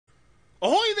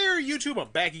Ahoy there, YouTube!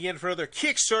 I'm back again for another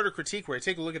Kickstarter critique where I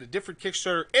take a look at a different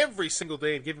Kickstarter every single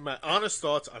day and give you my honest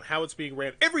thoughts on how it's being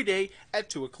ran every day at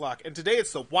 2 o'clock. And today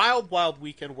it's the Wild Wild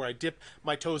Weekend where I dip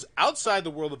my toes outside the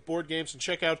world of board games and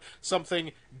check out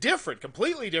something different,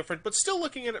 completely different, but still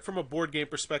looking at it from a board game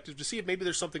perspective to see if maybe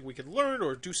there's something we can learn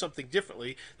or do something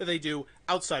differently that they do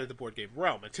outside of the board game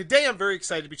realm. And today I'm very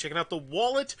excited to be checking out the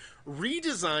wallet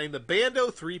redesign, the Bando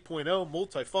 3.0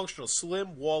 multifunctional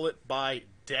slim wallet by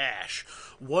Dash.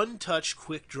 One touch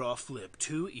quick draw flip,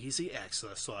 2 easy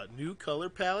access slot, new color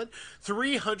palette,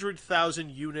 300,000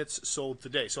 units sold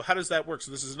today. So how does that work?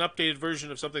 So this is an updated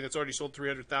version of something that's already sold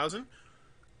 300,000.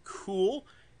 Cool.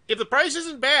 If the price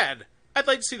isn't bad, I'd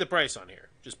like to see the price on here.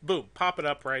 Just boom, pop it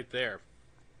up right there.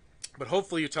 But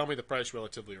hopefully you tell me the price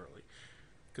relatively early,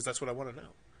 because that's what I want to know.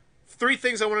 3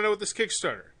 things I want to know with this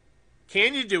Kickstarter.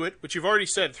 Can you do it? Which you've already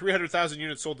said, 300,000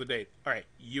 units sold to date. All right,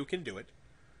 you can do it.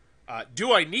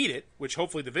 Do I need it? Which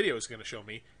hopefully the video is going to show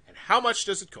me. And how much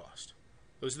does it cost?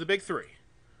 Those are the big 3.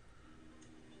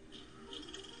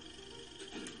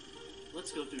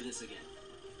 Let's go through this again.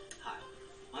 Hi,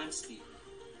 I'm Steve,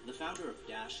 the founder of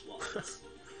Dash Wallets.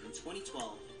 In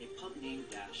 2012, a pub named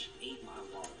Dash ate my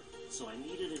wallet, so I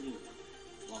needed a new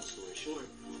one. Long story short,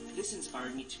 this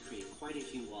inspired me to create quite a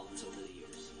few wallets over the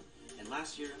years. And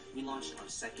last year, we launched our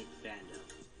second Bando.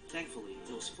 Thankfully,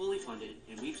 it was fully funded,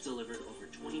 and we've delivered over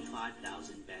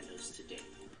 25,000 Bandos to date.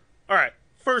 All right,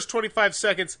 first 25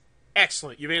 seconds,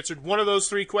 excellent. You've answered one of those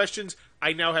 3 questions.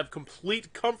 I now have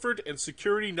complete comfort and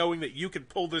security knowing that you can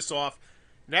pull this off.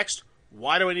 Next,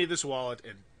 why do I need this wallet?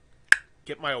 And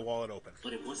get my wallet open.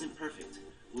 But it wasn't perfect.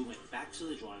 We went back to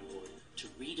the drawing board to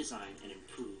redesign and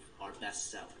improve our best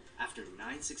seller. After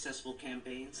 9 successful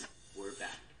campaigns, we're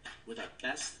back with our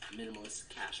best minimalist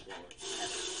cash wallet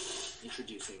ever.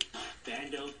 Introducing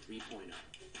Bando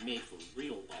 3.0, made for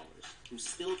real ballers who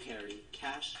still carry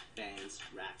cash, bands,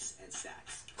 racks, and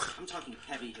stacks. I'm talking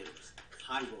heavy hitters,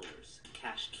 high rollers,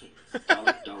 cash kings.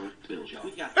 Dollar bill job.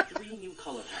 We've got 3 new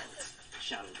color palettes: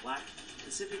 Shadow Black,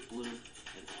 Pacific Blue,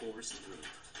 and Forest Green,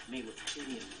 made with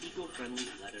premium eco-friendly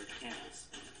leather canvas.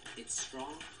 It's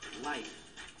strong, light,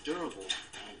 durable,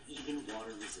 and even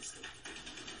water resistant.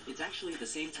 It's actually the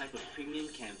same type of premium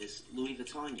canvas Louis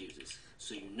Vuitton uses,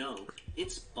 so you know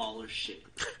it's baller shit.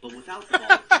 But without the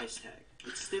baller price tag,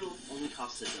 it still only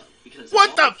costs a dub, because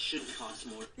What the? Shouldn't cost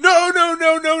more. No!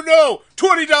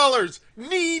 $20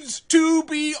 needs to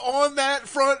be on that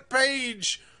front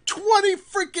page. $20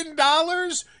 freaking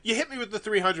dollars? You hit me with the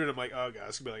 300. I'm like, oh god,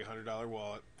 it's gonna be like a $100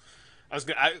 wallet. I was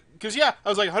like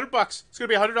 $100. It's gonna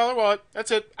be a $100 wallet. That's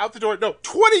it. Out the door. No,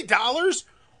 $20.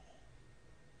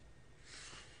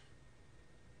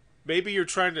 Maybe you're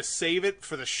trying to save it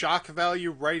for the shock value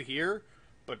right here,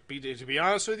 but to be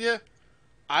honest with you,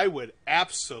 I would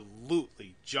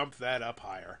absolutely jump that up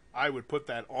higher. I would put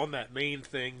that on that main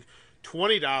thing.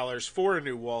 $20 for a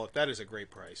new wallet. That is a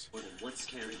great price. More than what's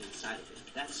carried inside of it.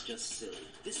 That's just silly.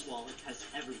 This wallet has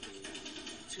everything you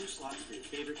need. 2 slots for your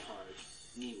favorite cards,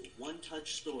 new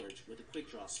one-touch storage with a quick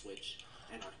draw switch,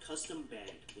 and our custom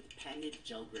bag with patented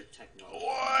gel grip technology.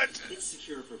 What? It's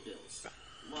secure for bills.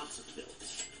 Lots of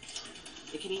bills.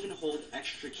 It can even hold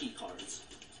extra key cards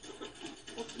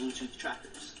or Bluetooth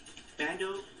trackers.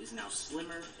 Bando is now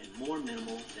slimmer and more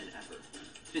minimal than ever.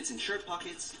 Fits in shirt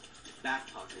pockets,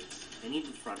 back pockets, and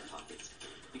even front pockets,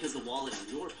 because the wallet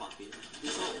in your pocket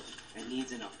is old and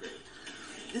needs an upgrade.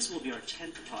 This will be our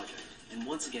 10th project, and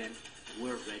once again,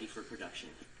 we're ready for production.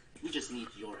 We just need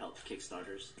your help,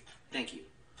 Kickstarters. Thank you.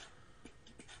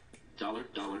 Dollar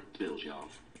bills, y'all.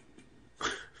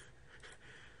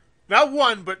 Not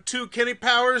 1, but 2 Kenny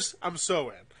Powers. I'm so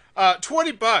in.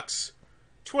 $20.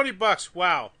 $20.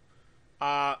 Wow.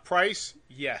 Price?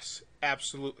 Yes,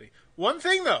 absolutely. One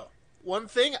thing though. One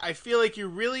thing, I feel like you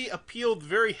really appealed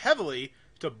very heavily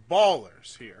to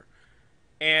ballers here.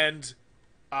 And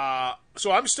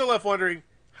so I'm still left wondering,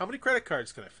 how many credit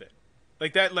cards can I fit?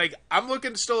 Like that, I'm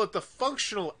looking still at the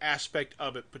functional aspect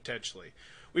of it potentially.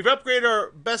 We've upgraded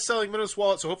our best-selling minimalist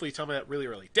wallet, so hopefully you tell me that really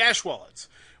early. Dash Wallets.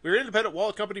 We're an independent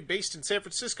wallet company based in San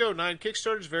Francisco. 9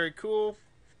 Kickstarters, very cool.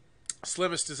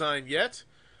 Slimmest design yet.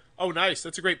 Oh, nice.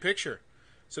 That's a great picture.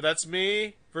 So that's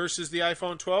me versus the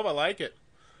iPhone 12. I like it.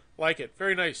 Like it.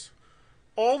 Very nice.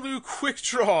 All new quick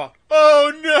draw.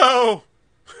 Oh, no.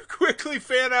 Quickly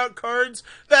fan out cards.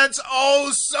 That's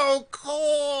oh so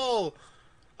cool.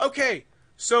 Okay,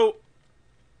 so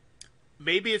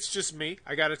maybe it's just me.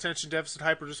 I got attention deficit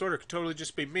hyper disorder. It could totally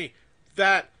just be me.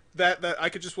 That I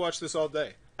could just watch this all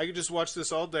day. I could just watch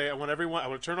this all day. I want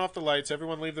to turn off the lights.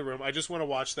 Everyone leave the room. I just want to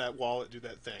watch that wallet do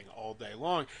that thing all day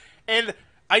long. And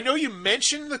I know you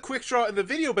mentioned the quick draw in the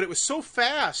video, but it was so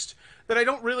fast that I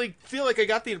don't really feel like I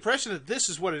got the impression that this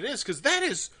is what it is, because that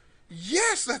is...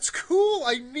 Yes, that's cool.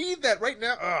 I need that right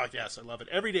now. Oh, yes, I love it.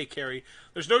 Everyday carry.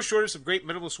 There's no shortage of great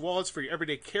minimalist wallets for your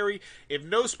everyday carry, if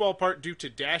no small part due to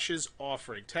Dash's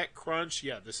offering. TechCrunch,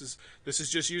 yeah, this is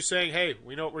just you saying, hey,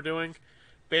 we know what we're doing.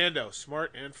 Bando,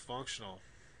 smart and functional.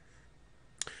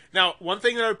 Now, one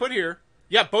thing that I would put here,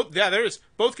 there is.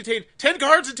 Both contain 10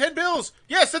 cards and 10 bills.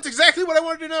 Yes, that's exactly what I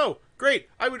wanted to know. Great.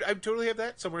 I'd totally have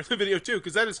that somewhere in the video too,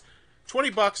 because that is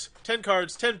 $20, 10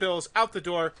 cards, 10 bills, out the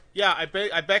door. Yeah, I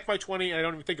back my 20 and I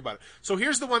don't even think about it. So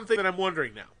here's the one thing that I'm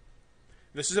wondering now.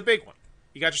 This is a big one.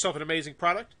 You got yourself an amazing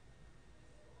product.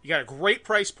 You got a great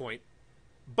price point.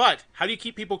 But how do you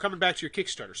keep people coming back to your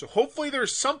Kickstarter? So hopefully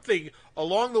there's something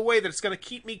along the way that's going to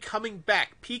keep me coming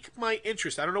back, pique my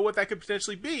interest. I don't know what that could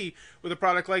potentially be with a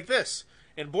product like this.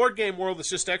 In board game world, it's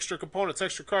just extra components,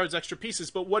 extra cards, extra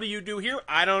pieces. But what do you do here?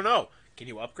 I don't know. Can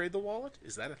you upgrade the wallet?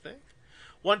 Is that a thing?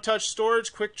 One-touch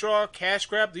storage, quick draw, cash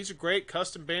grab. These are great.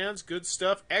 Custom bands, good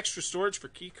stuff. Extra storage for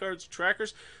key cards,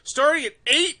 trackers. Starting at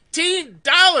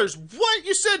 $18. What?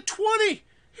 You said 20.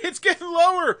 It's getting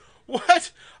lower.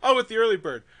 What? Oh, with the early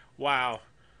bird. Wow.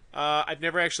 I've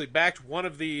never actually backed one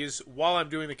of these while I'm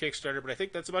doing the Kickstarter, but I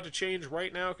think that's about to change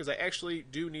right now because I actually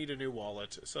do need a new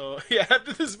wallet. So, yeah,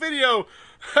 after this video,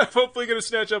 I'm hopefully going to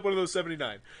snatch up one of those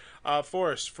 79.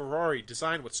 Forest, Ferrari,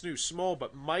 design what's new, small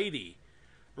but mighty.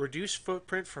 Reduce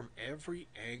footprint from every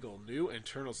angle. New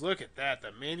internals. Look at that.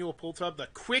 The manual pull tab. The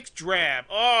quick drab.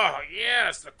 Oh,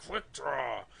 yes. The quick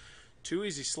draw. 2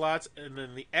 easy slots. And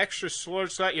then the extra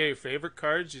storage slot. Yeah, your favorite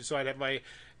cards. So I'd have my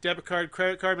debit card,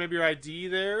 credit card, maybe your ID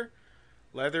there.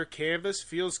 Leather canvas.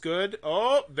 Feels good.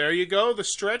 Oh, there you go. The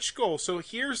stretch goal. So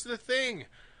here's the thing.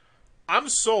 I'm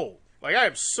sold. Like, I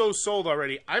am so sold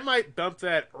already. I might bump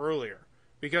that earlier.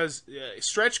 Because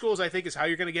stretch goals, I think, is how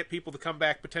you're going to get people to come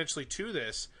back potentially to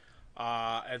this.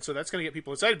 And so that's going to get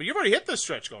people excited. But you've already hit the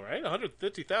stretch goal, right?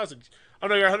 150,000. Oh,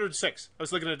 no, you're 106. I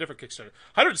was looking at a different Kickstarter.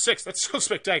 106. That's so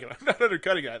spectacular. I'm not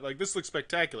undercutting that. Like, this looks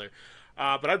spectacular.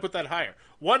 But I'd put that higher.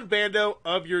 One Bando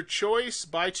of your choice.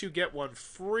 Buy 2, get 1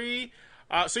 free.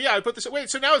 So, yeah, I put this... Wait,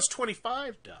 so now it's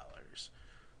 $25.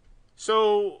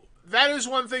 So that is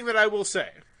one thing that I will say.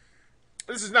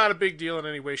 This is not a big deal in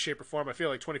any way, shape, or form. I feel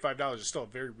like $25 is still a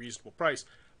very reasonable price.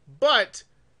 But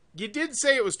you did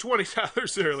say it was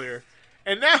 $20 earlier.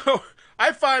 And now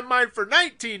I find mine for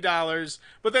 $19.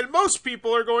 But then most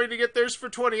people are going to get theirs for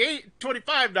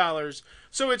 $25.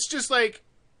 So it's just like,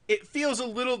 it feels a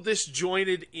little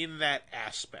disjointed in that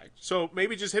aspect. So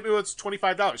maybe just hit me with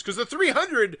 $25. Because the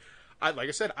 300, like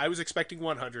I said, I was expecting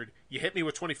 100. You hit me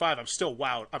with 25. I'm still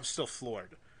wowed. I'm still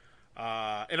floored.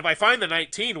 And if I find the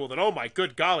 19, well then, oh my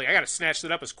good golly, I gotta snatch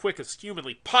that up as quick as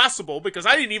humanly possible because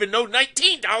I didn't even know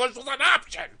 $19 was an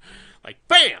option. Like,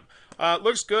 bam!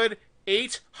 Looks good.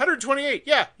 128.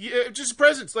 Yeah, just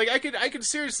presents. Like, I could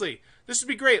seriously, this would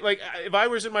be great. Like, if I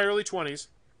was in my early 20s,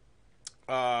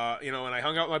 and I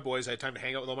hung out with my boys, I had time to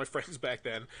hang out with all my friends back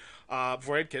then,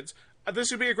 before I had kids,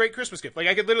 this would be a great Christmas gift. Like,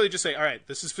 I could literally just say, alright,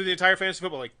 this is for the entire fantasy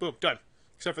football. Like, boom, done.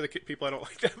 Except for the people I don't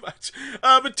like that much.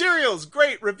 Materials,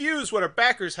 great. Reviews, what our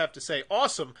backers have to say.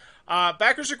 Awesome.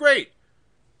 Backers are great.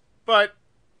 But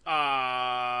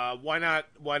why not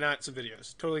some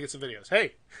videos? Totally get some videos.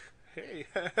 Hey,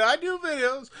 I do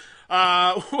videos.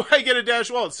 Why get a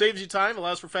Dash wallet? Saves you time,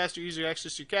 allows for faster, easier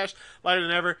access to your cash, lighter than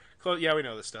ever. Yeah, we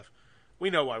know this stuff. We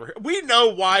know why we're here. We know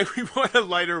why we want a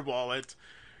lighter wallet.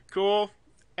 Cool.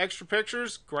 Extra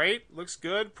pictures, great, looks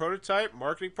good. Prototype,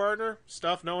 marketing partner,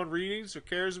 stuff no one reads or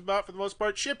cares about for the most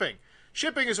part. Shipping.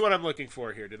 Shipping is what I'm looking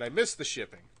for here. Did I miss the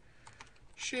shipping?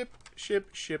 Ship.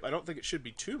 I don't think it should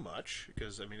be too much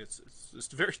because, I mean, it's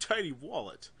just a very tiny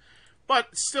wallet.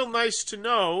 But still nice to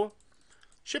know.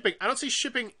 Shipping. I don't see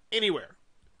shipping anywhere.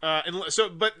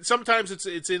 But sometimes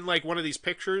it's in like one of these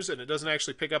pictures and it doesn't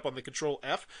actually pick up on the Control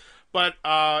F. But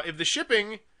if the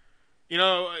shipping,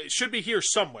 it should be here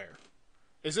somewhere.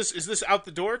 Is this out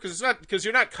the door? Because it's not, because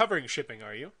you're not covering shipping,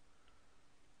 are you?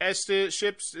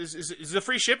 Ships is the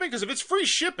free shipping? Because if it's free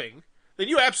shipping, then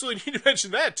you absolutely need to mention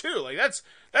that too. Like that's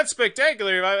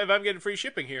spectacular if I'm getting free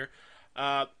shipping here.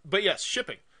 But yes,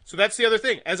 shipping. So that's the other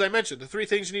thing. As I mentioned, the 3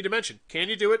 things you need to mention. Can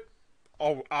you do it?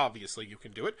 Oh, obviously you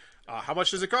can do it. How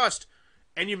much does it cost?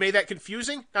 And you made that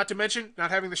confusing. Not to mention not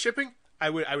having the shipping.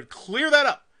 I would clear that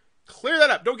up. Clear that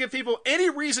up. Don't give people any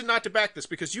reason not to back this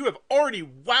because you have already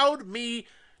wowed me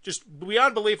just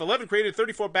beyond belief. 11 created,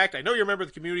 34 backed. I know you're a member of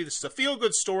the community. This is a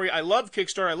feel-good story. I love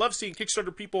Kickstarter. I love seeing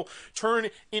Kickstarter people turn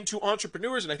into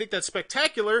entrepreneurs, and I think that's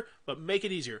spectacular, but make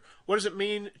it easier. What does it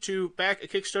mean to back a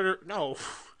Kickstarter? No.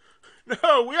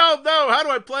 No, we all know. How do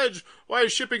I pledge? Why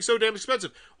is shipping so damn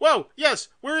expensive? Whoa, yes,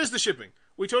 where is the shipping?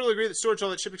 We totally agree that storage, all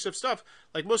that shipping stuff.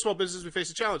 Like most small businesses, we face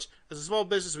a challenge. As a small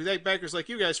business, we thank bankers like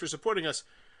you guys for supporting us.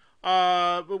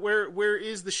 But where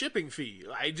is the shipping fee?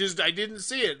 I didn't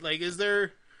see it. Like, is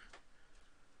there...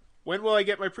 When will I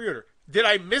get my pre-order? Did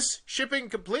I miss shipping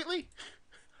completely?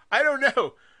 I don't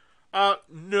know.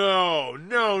 No.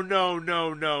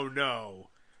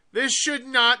 This should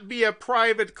not be a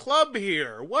private club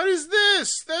here. What is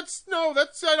this?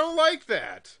 I don't like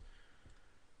that.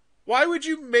 Why would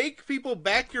you make people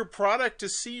back your product to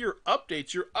see your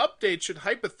updates? Your updates should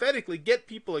hypothetically get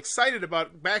people excited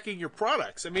about backing your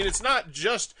products. I mean, it's not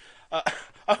just a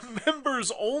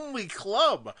members-only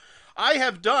club.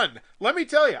 Let me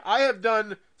tell you, I have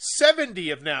done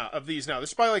 70 of these now. This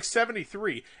is probably like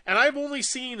 73. And I've only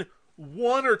seen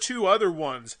one or two other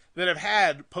ones that have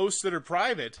had posts that are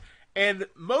private. And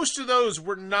most of those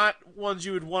were not ones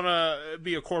you would want to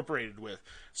be incorporated with.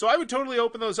 So I would totally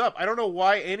open those up. I don't know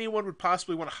why anyone would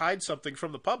possibly want to hide something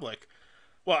from the public.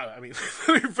 Well, I mean,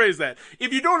 let me rephrase that.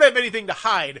 If you don't have anything to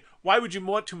hide, why would you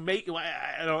want to make...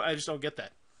 I just don't get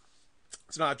that.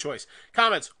 It's not a choice.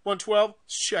 Comments, 112,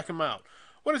 check them out.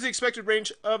 What is the expected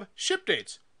range of ship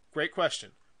dates? Great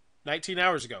question. 19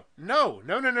 hours ago. No.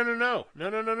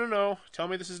 Tell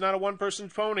me this is not a one-person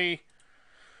pony.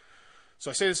 So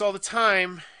I say this all the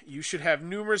time. You should have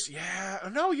numerous... Yeah,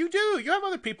 no, you do. You have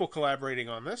other people collaborating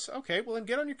on this. Okay, well then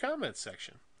get on your comments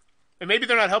section. And maybe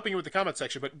they're not helping you with the comment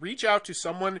section, but reach out to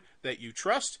someone that you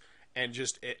trust and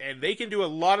they can do a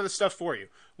lot of the stuff for you.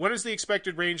 When is the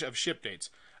expected range of ship dates?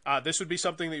 This would be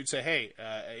something that you'd say, hey,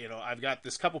 I've got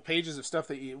this couple pages of stuff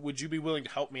would you be willing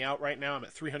to help me out right now? I'm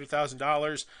at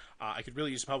 $300,000. I could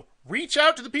really use some help. Reach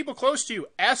out to the people close to you.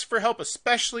 Ask for help,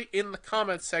 especially in the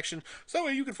comments section. So that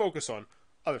way you can focus on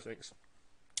other things.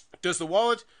 Does the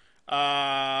wallet...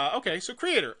 okay, so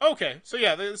creator. Okay, so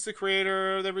yeah, this is the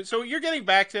creator. So you're getting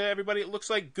back to everybody. It looks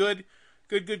like good.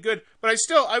 But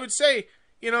I would say,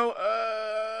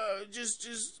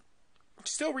 just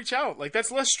still reach out. Like,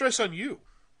 that's less stress on you.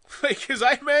 Like, because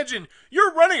I imagine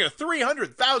you're running a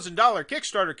 $300,000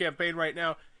 Kickstarter campaign right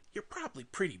now. You're probably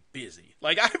pretty busy.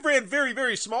 Like, I've ran very,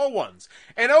 very small ones.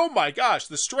 And oh my gosh,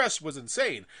 the stress was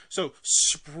insane. So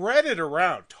spread it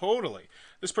around, totally.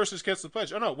 This person's canceled the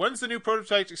pledge. Oh no, when's the new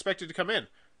prototype expected to come in?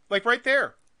 Like right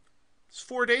there. It's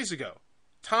 4 days ago.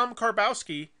 Tom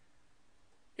Karbowski.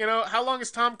 How long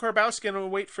is Tom Karbowski going to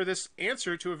wait for this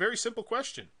answer to a very simple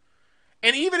question?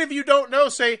 And even if you don't know,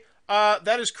 say,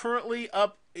 that is currently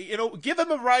up. Give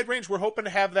them a wide range. We're hoping to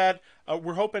have that.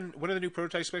 We're hoping, when are the new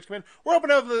prototypes expected to come in? We're hoping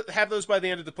to have those by the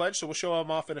end of the pledge, so we'll show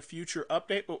them off in a future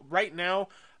update. But right now,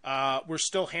 we're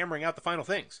still hammering out the final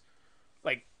things.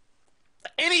 Like,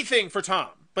 anything for Tom.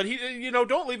 But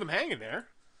don't leave him hanging there.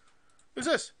 Who's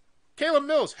this? Caleb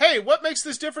Mills. Hey, what makes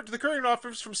this different to the current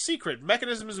offers from Secret?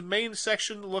 Mechanisms and main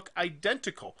section look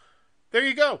identical. There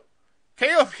you go.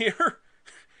 Caleb here.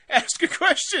 Ask a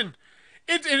question.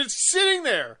 It's sitting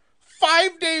there.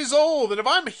 5 days old. And if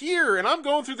I'm here and I'm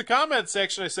going through the comments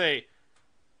section, I say,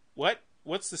 what?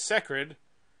 What's the Secret?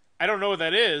 I don't know what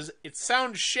that is. It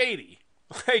sounds shady.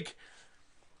 Like,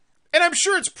 and I'm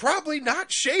sure it's probably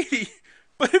not shady.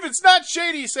 But if it's not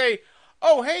shady, say,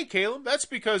 oh, hey, Caleb, that's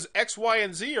because X, Y,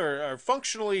 and Z are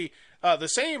functionally the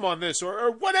same on this,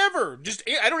 or whatever. Just,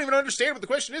 I don't even understand what the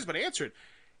question is, but answer it.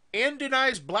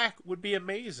 Anodized black would be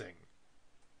amazing.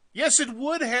 Yes, it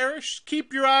would, Harris.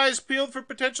 Keep your eyes peeled for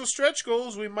potential stretch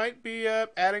goals. We might be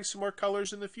adding some more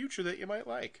colors in the future that you might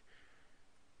like.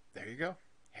 There you go.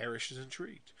 Harris is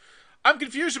intrigued. I'm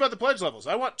confused about the pledge levels.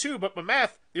 I want 2, but my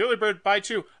math, the early bird buy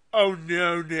 2. Oh,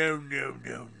 no.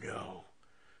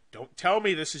 Don't tell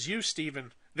me this is you,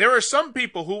 Steven. There are some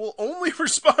people who will only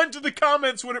respond to the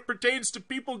comments when it pertains to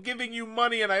people giving you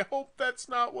money, and I hope that's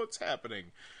not what's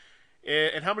happening.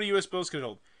 And how many U.S. bills can it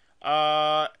hold?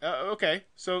 Okay.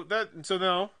 So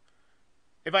no.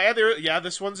 If I add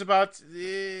this one's about,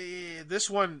 this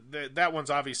one, that one's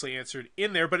obviously answered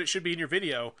in there, but it should be in your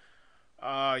video.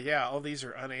 All these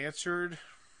are unanswered.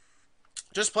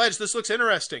 Just pledge, this looks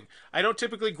interesting. I don't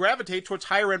typically gravitate towards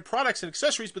higher-end products and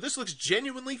accessories, but this looks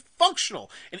genuinely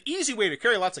functional. An easy way to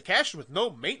carry lots of cash with no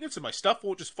maintenance and my stuff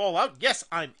won't just fall out. Yes,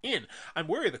 I'm in. I'm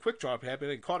wary of the quick draw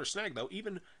happening caught or snagged, though.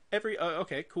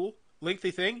 Okay, cool.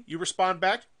 Lengthy thing. You respond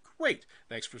back. Great.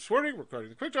 Thanks for supporting. We're recording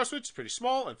the quick draw switch. It's pretty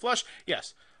small and flush.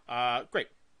 Yes. Great.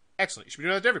 Excellent. You should be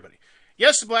doing that to everybody.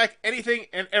 Yes to black. Anything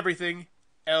and everything.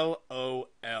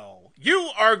 LOL.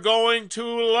 You are going to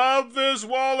love this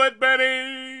wallet,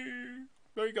 Benny.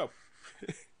 There you go.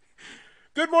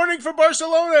 Good morning from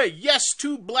Barcelona. Yes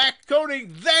to black coating.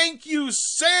 Thank you,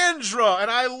 Sandra. And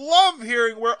I love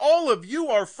hearing where all of you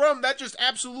are from. That just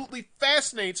absolutely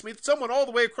fascinates me that someone all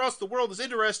the way across the world is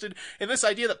interested in this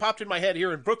idea that popped in my head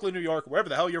here in Brooklyn, New York, wherever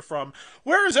the hell you're from.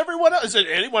 Where is everyone else? Is it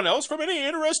anyone else from any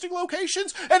interesting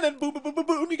locations? And then boom, boom, boom, boom,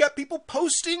 boom. You got people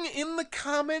posting in the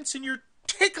comments, and you're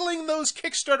tickling those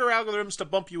Kickstarter algorithms to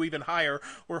bump you even higher,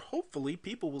 where hopefully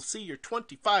people will see your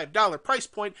 $25 price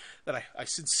point that I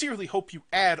sincerely hope you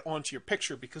add onto your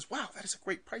picture, because wow, that is a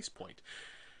great price point.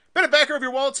 Been a backer of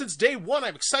your wallet since day one.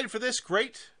 I'm excited for this.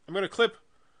 Great. I'm going to clip.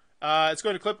 It's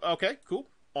going to clip. Okay, cool.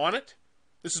 On it.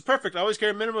 This is perfect. I always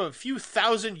carry a minimum of a few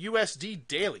thousand USD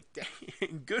daily.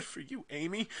 Dang, good for you,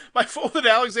 Amy. My folded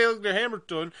Alexander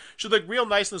Hamilton should look real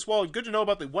nice in this wallet. Good to know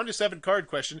about the 1 to 7 card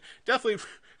question. Definitely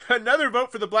another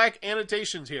vote for the black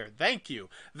annotations here. Thank you.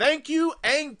 Thank you,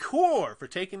 Encore, for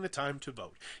taking the time to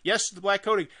vote. Yes to the black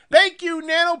coding. Thank you,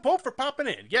 Nano Pope, for popping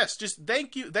in. Yes, just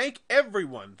thank you. Thank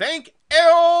everyone. Thank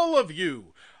all of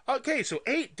you. Okay, so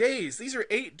 8 days. These are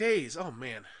 8 days. Oh,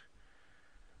 man.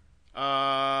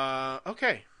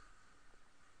 Okay.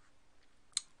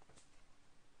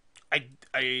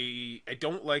 I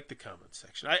don't like the comment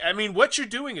section. I mean, what you're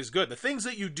doing is good. The things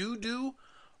that you do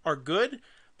are good,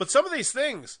 but some of these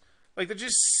things, like, they're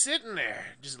just sitting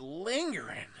there, just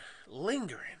lingering.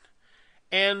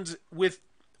 And with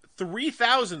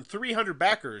 3,300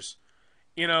 backers,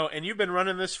 you know, and you've been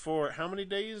running this for how many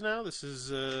days now? This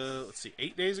is, let's see,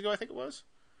 8 days ago, I think it was?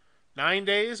 9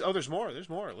 days? Oh, there's more.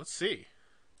 Let's see.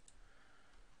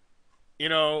 You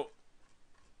know,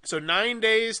 so 9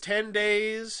 days, 10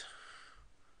 days.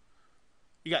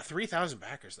 You got 3,000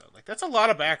 backers, though. Like, that's a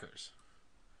lot of backers.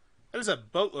 That is a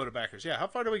boatload of backers. Yeah, how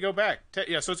far do we go back?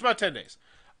 Yeah, so it's about 10 days.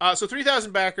 So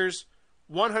 3,000 backers,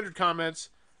 100 comments.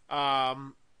 You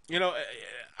know,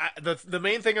 the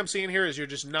main thing I'm seeing here is you're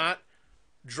just not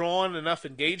drawing enough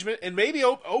engagement. And maybe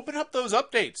open up those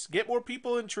updates. Get more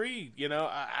people intrigued. You know,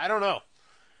 I don't know.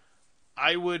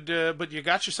 I would, but you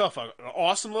got yourself an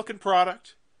awesome-looking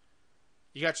product.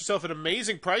 You got yourself an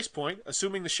amazing price point,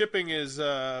 assuming the shipping is,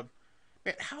 man,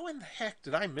 how in the heck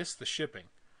did I miss the shipping?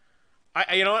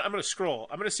 You know what? I'm going to scroll.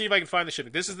 I'm going to see if I can find the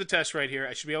shipping. This is the test right here.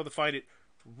 I should be able to find it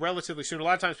relatively soon. A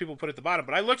lot of times people put it at the bottom,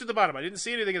 but I looked at the bottom. I didn't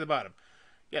see anything at the bottom.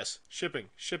 Yes, shipping.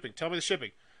 Tell me the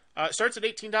shipping. It starts at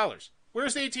 $18.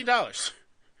 Where's the $18?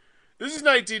 This is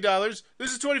 $19.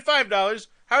 This is $25.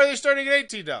 How are they starting at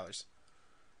 $18?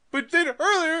 But then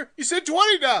earlier, you said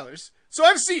 $20. So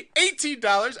I see $18.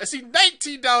 I see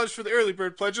 $19 for the early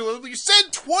bird pledge. You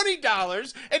said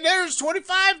 $20, and there's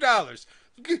 $25.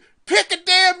 Pick a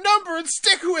damn number and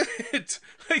stick with it.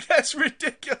 Like, that's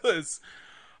ridiculous.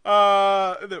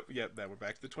 Yeah, now we're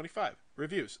back to the 25.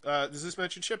 Reviews. Does this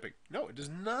mention shipping? No, it does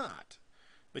not.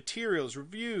 Materials,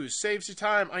 reviews, saves you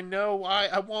time. I know why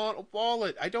I want a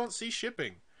wallet. I don't see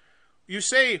shipping. You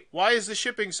say, why is the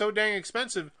shipping so dang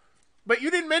expensive? But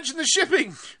you didn't mention the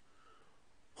shipping.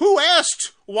 Who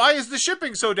asked, why is the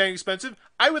shipping so dang expensive?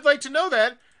 I would like to know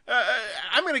that.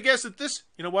 I'm going to guess that this...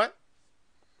 You know what?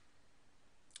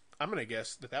 I'm going to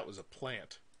guess that that was a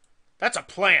plant. That's a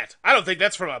plant. I don't think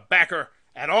that's from a backer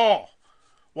at all.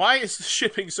 Why is the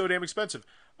shipping so damn expensive?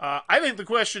 I think the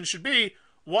question should be,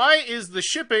 why is the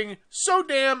shipping so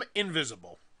damn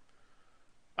invisible?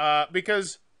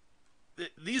 Because...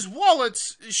 these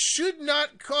wallets should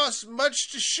not cost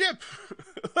much to ship.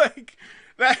 Like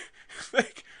that.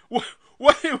 Like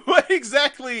what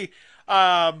exactly?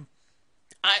 I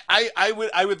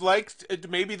would like to,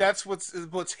 maybe that's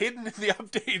what's hidden in the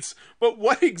updates. But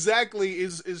what exactly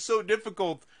is so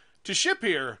difficult to ship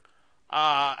here?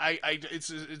 It's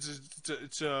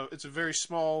a very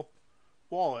small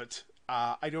wallet.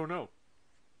 I don't know.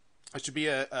 It should be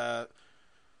a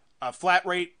flat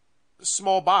rate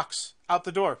small box out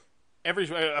the door.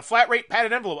 A flat rate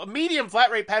padded envelope, a medium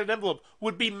flat rate padded envelope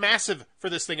would be massive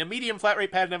for this thing. A medium flat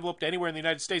rate padded envelope to anywhere in the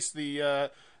United States, the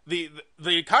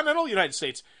continental United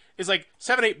States, is like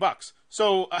 $7-8.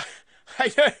 So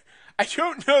I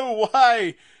don't know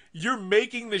why you're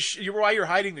making why you're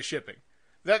hiding the shipping.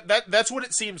 That's what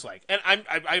it seems like, and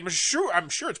I'm sure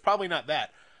it's probably not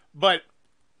that. But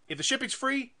if the shipping's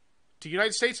free to the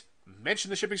United States, mention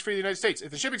the shipping's free to the United States.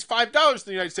 If the shipping's $5 to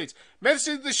the United States,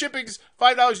 mention the shipping's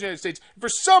 $5 to the United States. For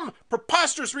some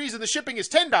preposterous reason, the shipping is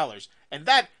 $10, and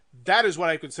that is what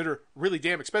I consider really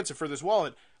damn expensive for this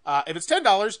wallet. If it's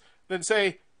 $10, then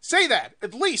say that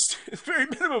at least, at very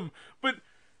minimum. But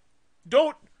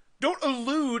don't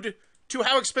allude to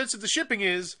how expensive the shipping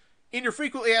is in your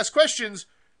frequently asked questions,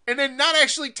 and then not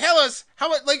actually tell us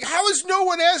how has no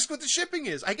one asked what the shipping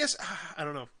is? I guess I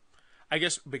don't know. I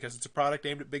guess because it's a product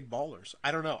aimed at big ballers.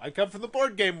 I don't know. I come from the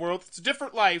board game world. It's a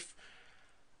different life.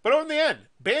 But in the end,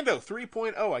 Bando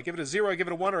 3.0, I give it a 0, I give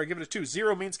it a 1, or I give it a 2.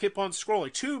 0 means keep on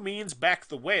scrolling. 2 means back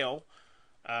the whale,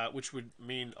 which would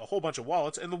mean a whole bunch of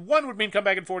wallets. And the 1 would mean come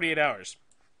back in 48 hours.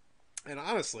 And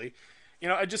honestly,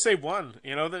 I'd just say 1.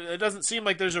 It doesn't seem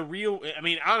like there's a real... I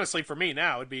mean, honestly, for me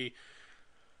now, it'd be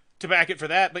to back it for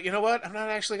that. But you know what? I'm not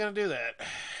actually going to do that.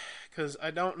 Because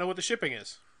I don't know what the shipping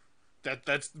is.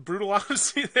 That's brutal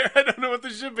honesty there. I don't know what the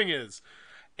shipping is.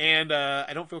 And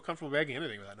I don't feel comfortable bagging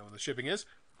anything without knowing what the shipping is.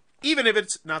 Even if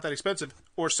it's not that expensive,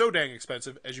 or so dang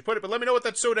expensive, as you put it. But let me know what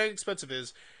that so dang expensive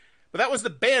is. But that was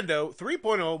the Bando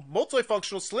 3.0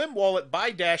 multifunctional slim wallet by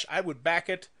Dash. I would back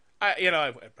it. I'd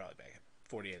probably back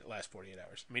it last 48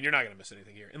 hours. I mean, you're not going to miss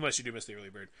anything here, unless you do miss the early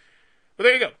bird. But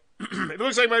there you go. If it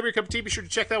looks like my beer cup of tea, be sure to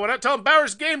check that one out. Tell them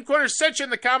Bowers Game Corner sent you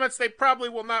in the comments. They probably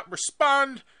will not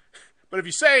respond. But if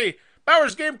you say,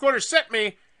 Bowers Game Corner sent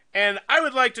me, and I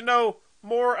would like to know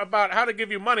more about how to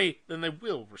give you money, then they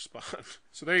will respond.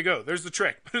 So there you go. There's the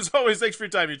trick. But as always, thanks for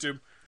your time, YouTube.